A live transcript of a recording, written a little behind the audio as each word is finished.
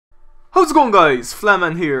How's it going, guys?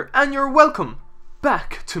 Flaman here, and you're welcome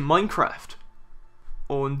back to Minecraft.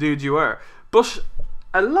 Oh, indeed you are. But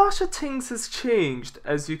a lot of things has changed,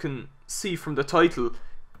 as you can see from the title.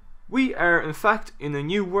 We are, in fact, in a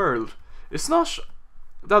new world. It's not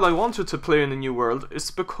that I wanted to play in a new world,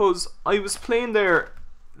 it's because I was playing there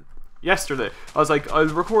yesterday. I was like, I'll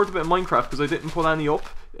record a bit of Minecraft because I didn't put any up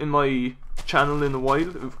in my channel in a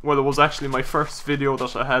while. Well, it was actually my first video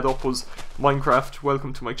that I had up was Minecraft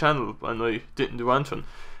welcome to my channel, and I didn't do anything.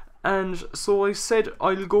 And so I said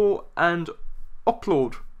I'll go and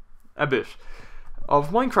upload a bit of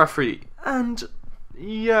Minecraft free, and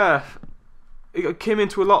yeah, it came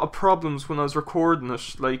into a lot of problems when I was recording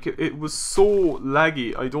it. Like, it was so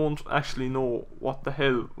laggy, I don't actually know what the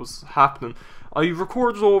hell was happening. I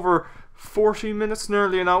recorded over 40 minutes,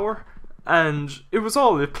 nearly an hour, and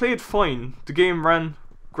it played fine. The game ran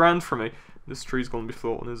grand for me. This tree's gonna be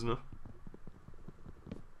floating, isn't it?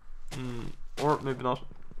 Or maybe not.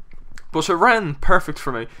 But it ran perfect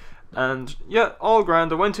for me. And yeah, all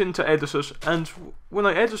grand. I went in to edit it, and when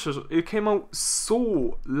I edited it, it came out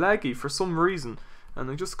so laggy for some reason. And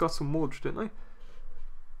I just got some wood, didn't I?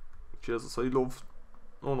 Jesus, I love...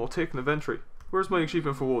 Oh no, take an inventory. Where's my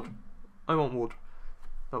achievement for wood? I want wood.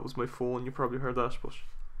 That was my phone, you probably heard that, but...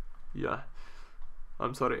 yeah,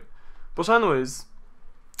 I'm sorry. But anyways,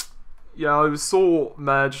 yeah, I was so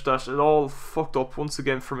mad that it all fucked up once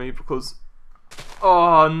again for me, because...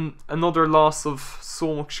 oh, another loss of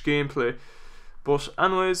so much gameplay. But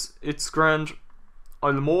anyways, it's grand.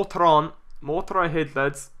 I'll motor ahead,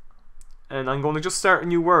 lads, and I'm going to just start a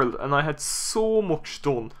new world. And I had so much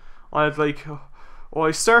done. I had like,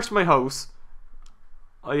 I started my house.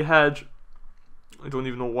 I don't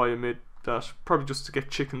even know why I made that. Probably just to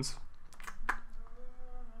get chickens.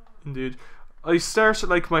 Indeed. I started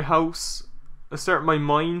like my house. I started my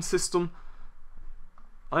mine system.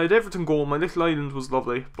 I had everything going. My little island was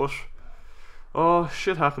lovely, but oh,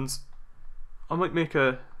 shit happens. I might make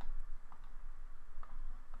an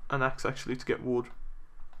axe actually to get wood.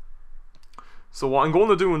 So what I'm going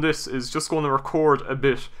to do in this is just going to record a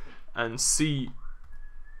bit and see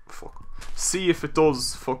if it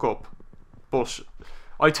does fuck up. But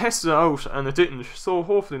I tested it out and it didn't. So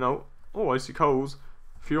hopefully now. Oh, I see cows.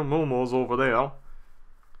 A few momos over there.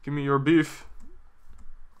 Give me your beef.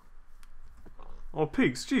 Oh,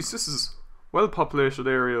 pigs. Jeez, this is well-populated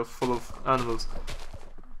area full of animals.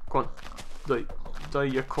 Come on. Die. Die,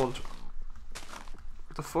 you cunt.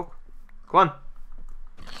 What the fuck? Come on.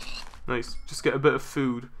 Nice. Just get a bit of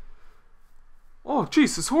food. Oh,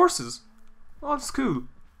 jeez, there's horses. Oh, that's cool.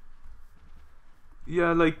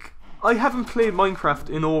 Yeah, like, I haven't played Minecraft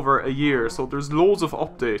in over a year, so there's loads of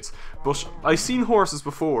updates. But I've seen horses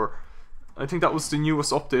before. I think that was the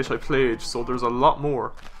newest update I played, so there's a lot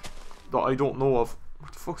more that I don't know of.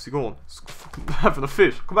 Where the fuck's he going? He's fucking having a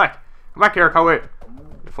fit. Come back. Come back here, cowboy.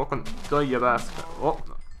 You fucking die, you bastard. Oh.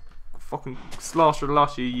 Fucking slaughter the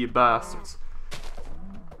lot of you bastards.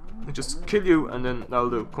 I just kill you and then that'll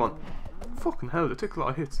do. Come on. Fucking hell, they take a lot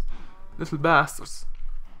of hits. Little bastards.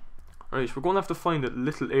 Right, we're going to have to find a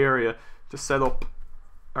little area to set up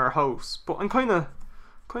our house. But I'm kinda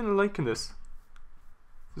liking this.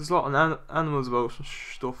 There's a lot of animals about and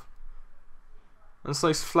stuff. And it's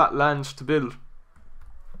nice flat land to build.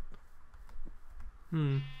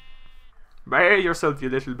 Bury yourself, you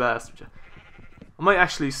little bastard. I might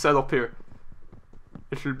actually set up here.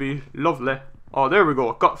 It'll be lovely. Oh, there we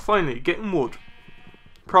go. Finally, getting wood.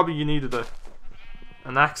 Probably you needed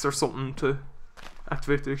an axe or something to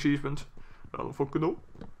activate the achievement. I don't fucking know.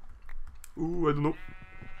 Ooh, I don't know.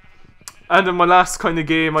 And in my last kind of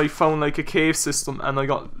game, I found like a cave system and I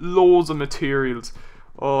got loads of materials.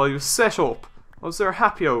 Oh, I was set up. I was there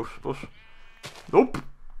happy out, but nope.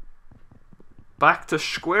 Back to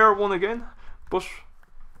square one again. But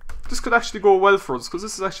this could actually go well for us, because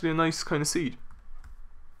this is actually a nice kind of seed.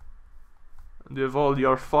 And you have all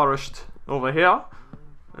your forest over here,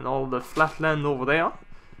 and all the flat land over there,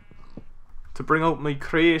 to bring out my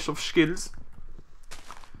creative skills.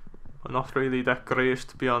 I'm not really that great,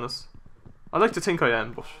 to be honest. I like to think I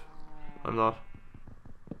am, but I'm not.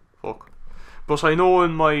 Fuck. But I know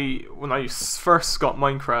when I first got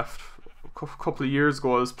Minecraft a couple of years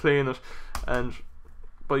ago, I was playing it, and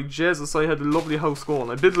by Jesus, I had a lovely house going.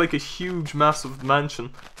 I built like a huge, massive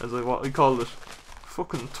mansion, as what I called it.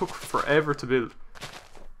 Fucking took forever to build.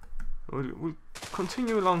 We'll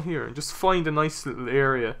continue along here and just find a nice little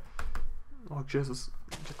area. Oh Jesus,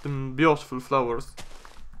 get them beautiful flowers.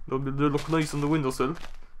 They'll look nice on the windowsill.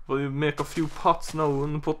 We'll make a few pots now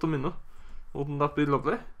and put them in it. Wouldn't that be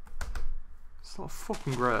lovely? It's not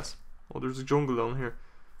fucking grass. Oh, there's a jungle down here.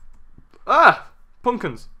 Ah!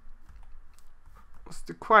 Pumpkins! What's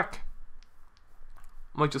the crack?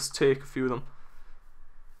 Might just take a few of them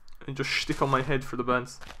and just stick on my head for the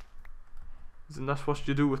bands. Isn't that what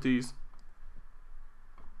you do with these?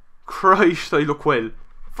 Christ, I look well.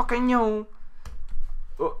 Fucking yo.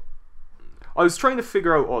 Oh. I was trying to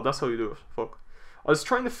figure out. Oh, that's how you do it. Fuck. I was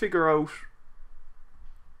trying to figure out.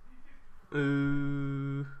 There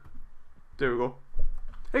we go.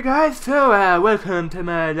 Hey guys, so welcome to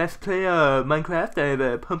my Let's Play Minecraft. I have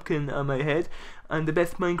a pumpkin on my head. I'm the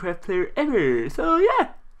best Minecraft player ever. So yeah,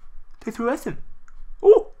 thanks for watching.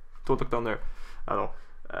 Oh, don't look down there. I know.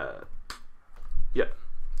 Yeah,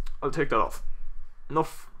 I'll take that off.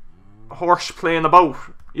 Enough horse playing about.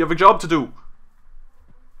 You have a job to do.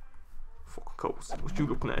 Fucking coast. What you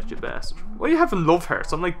looking at, you bastard? Why are you having love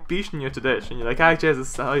hearts? I'm like beating you to death, and you're like, ah,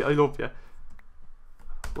 Jesus, I love you.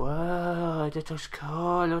 Wow, that was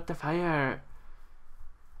cool. Out the fire.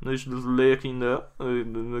 Nice little lake in there.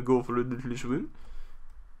 I'm gonna go for a little swim.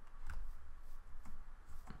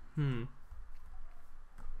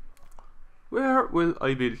 Where will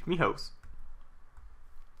I build me house?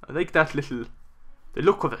 I like that little, the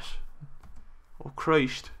look of it. Oh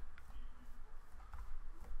Christ.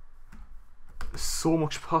 There's so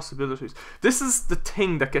much possibilities. This is the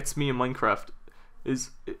thing that gets me in Minecraft.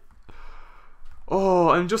 Oh,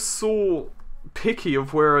 I'm just so picky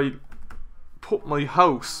of where I put my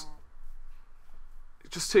house.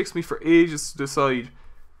 It just takes me for ages to decide.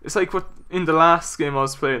 It's like what in the last game I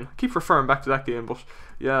was playing. I keep referring back to that game, but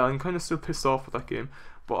yeah, I'm kind of still pissed off with that game.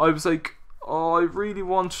 But I was like, oh, I really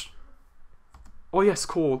want... Oh yes,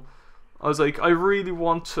 coal. I was like, I really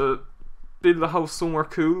want to build a house somewhere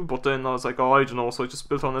cool, but then I was like, oh, I don't know, so I just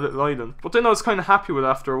built on a little island. But then I was kind of happy with it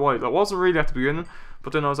after a while. I wasn't really at the beginning,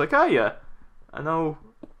 but then I was like, ah yeah. And now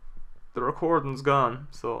the recording's gone,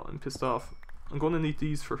 so I'm pissed off. I'm going to need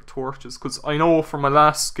these for torches, because I know from my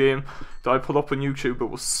last game that I put up on YouTube it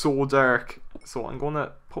was so dark. So I'm going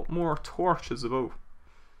to put more torches about.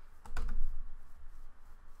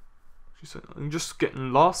 I'm just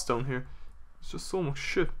getting lost down here. It's just so much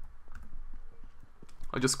shit.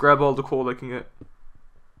 I just grab all the coal I can get.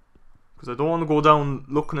 Because I don't want to go down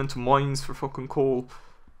looking into mines for fucking coal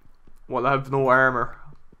while I have no armor.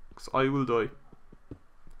 Because I will die.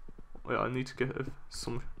 Oh, yeah, I need to get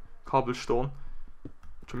some cobblestone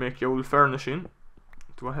to make the old furnace in.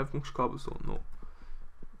 Do I have much cobblestone? No.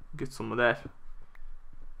 Get some of that.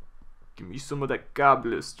 Give me some of that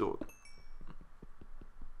cobblestone.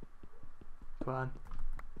 Come on.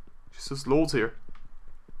 Just there's loads here.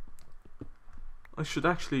 I should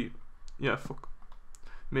actually, yeah, fuck,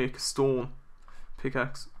 make a stone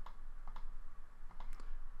pickaxe.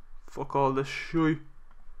 Fuck all this shit.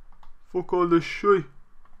 Fuck all this shit.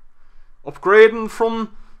 Upgrading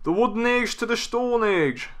from the wooden age to the stone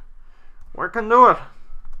age. We can do it.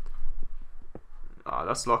 Ah,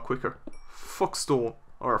 that's a lot quicker. Fuck stone.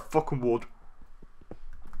 Or fucking wood.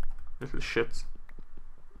 Little shits.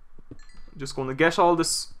 I'm just gonna get all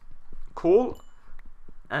this coal.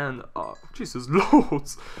 And, jeez, there's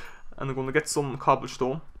loads. And I'm gonna get some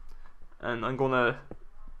cobblestone. And I'm gonna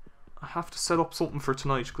have to set up something for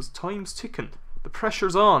tonight, because time's ticking. The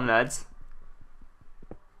pressure's on, lads.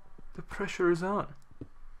 The pressure is on.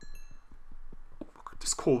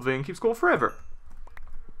 This coal vein keeps going forever.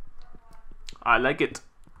 I like it.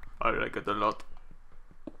 I like it a lot.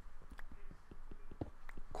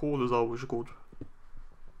 Coal is always good.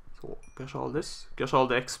 So, get all this. Get all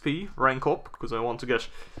the XP. Rank up, because I want to get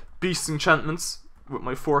beast enchantments with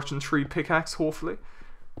my Fortune 3 pickaxe, hopefully.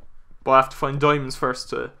 But I have to find diamonds first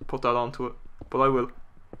to put that onto it. But I will.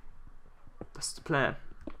 That's the plan.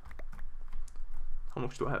 How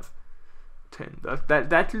much do I have? 10.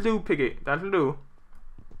 That'll do, piggy. That'll do.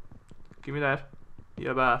 Give me that.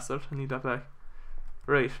 Yeah, bastard. I need that back.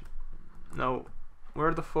 Right. Now,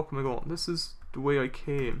 where the fuck am I going? This is the way I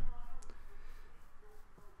came.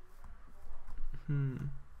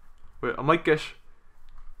 Wait, I might get...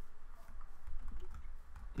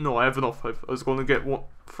 No, I have enough. I was going to get one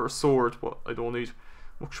for a sword, but I don't need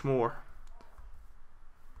much more.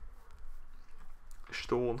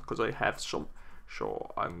 Stone, because I have some.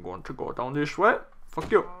 So I'm going to go down this way.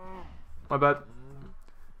 Fuck you. My bad.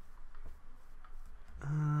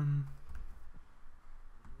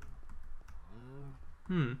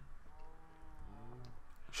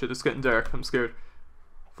 Shit, it's getting dark. I'm scared.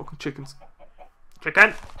 Fucking chickens.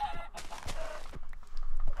 Chicken!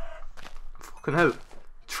 Fucking hell.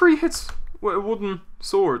 3 hits with a wooden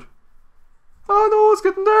sword. Oh no, it's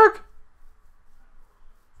getting dark!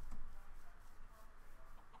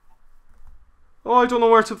 Oh, I don't know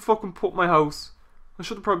where to fucking put my house. I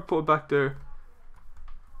should have probably put it back there.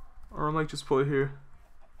 Or I might just put it here.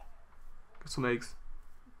 Get some eggs.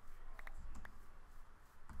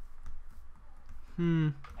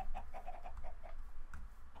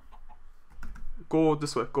 Go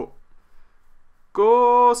this way, go.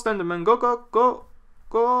 Go, Slenderman, go, go, go.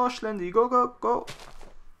 Go, Schlendy, go, go, go.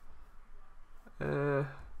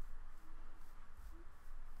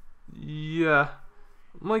 Yeah.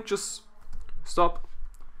 Might just stop.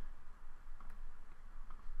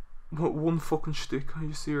 What, one fucking stick? Are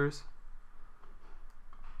you serious?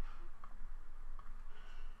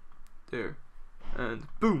 There. And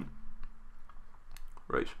boom.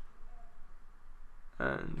 Right.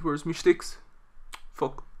 And where's my sticks?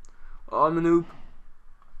 Fuck. Oh, I'm a noob.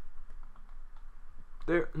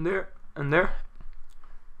 There, and there, and there.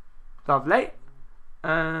 Lovely.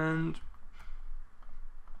 And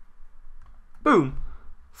boom.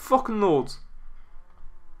 Fucking loads.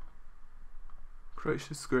 Christ,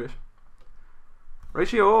 this is great.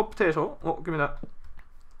 Ratio, potato. Oh, give me that.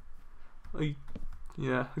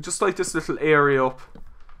 Yeah, I just like this little area up.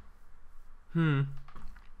 I'm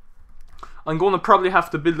gonna probably have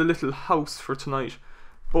to build a little house for tonight.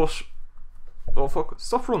 But oh fuck,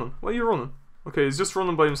 stop running. Why are you running? Okay, he's just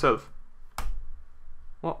running by himself.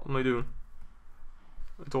 What am I doing?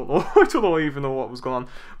 I don't know. I don't even know what was going on.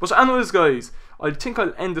 But anyways guys, I think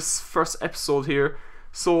I'll end this first episode here.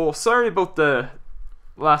 So sorry about the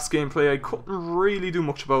last gameplay. I couldn't really do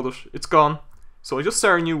much about it. It's gone. So I just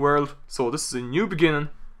started a new world. So this is a new beginning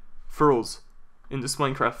for us in this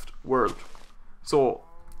Minecraft world. So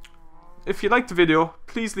if you liked the video,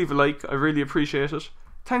 please leave a like. I really appreciate it.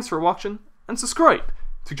 Thanks for watching and subscribe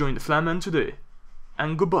to join the Flam Man today.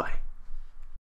 And goodbye.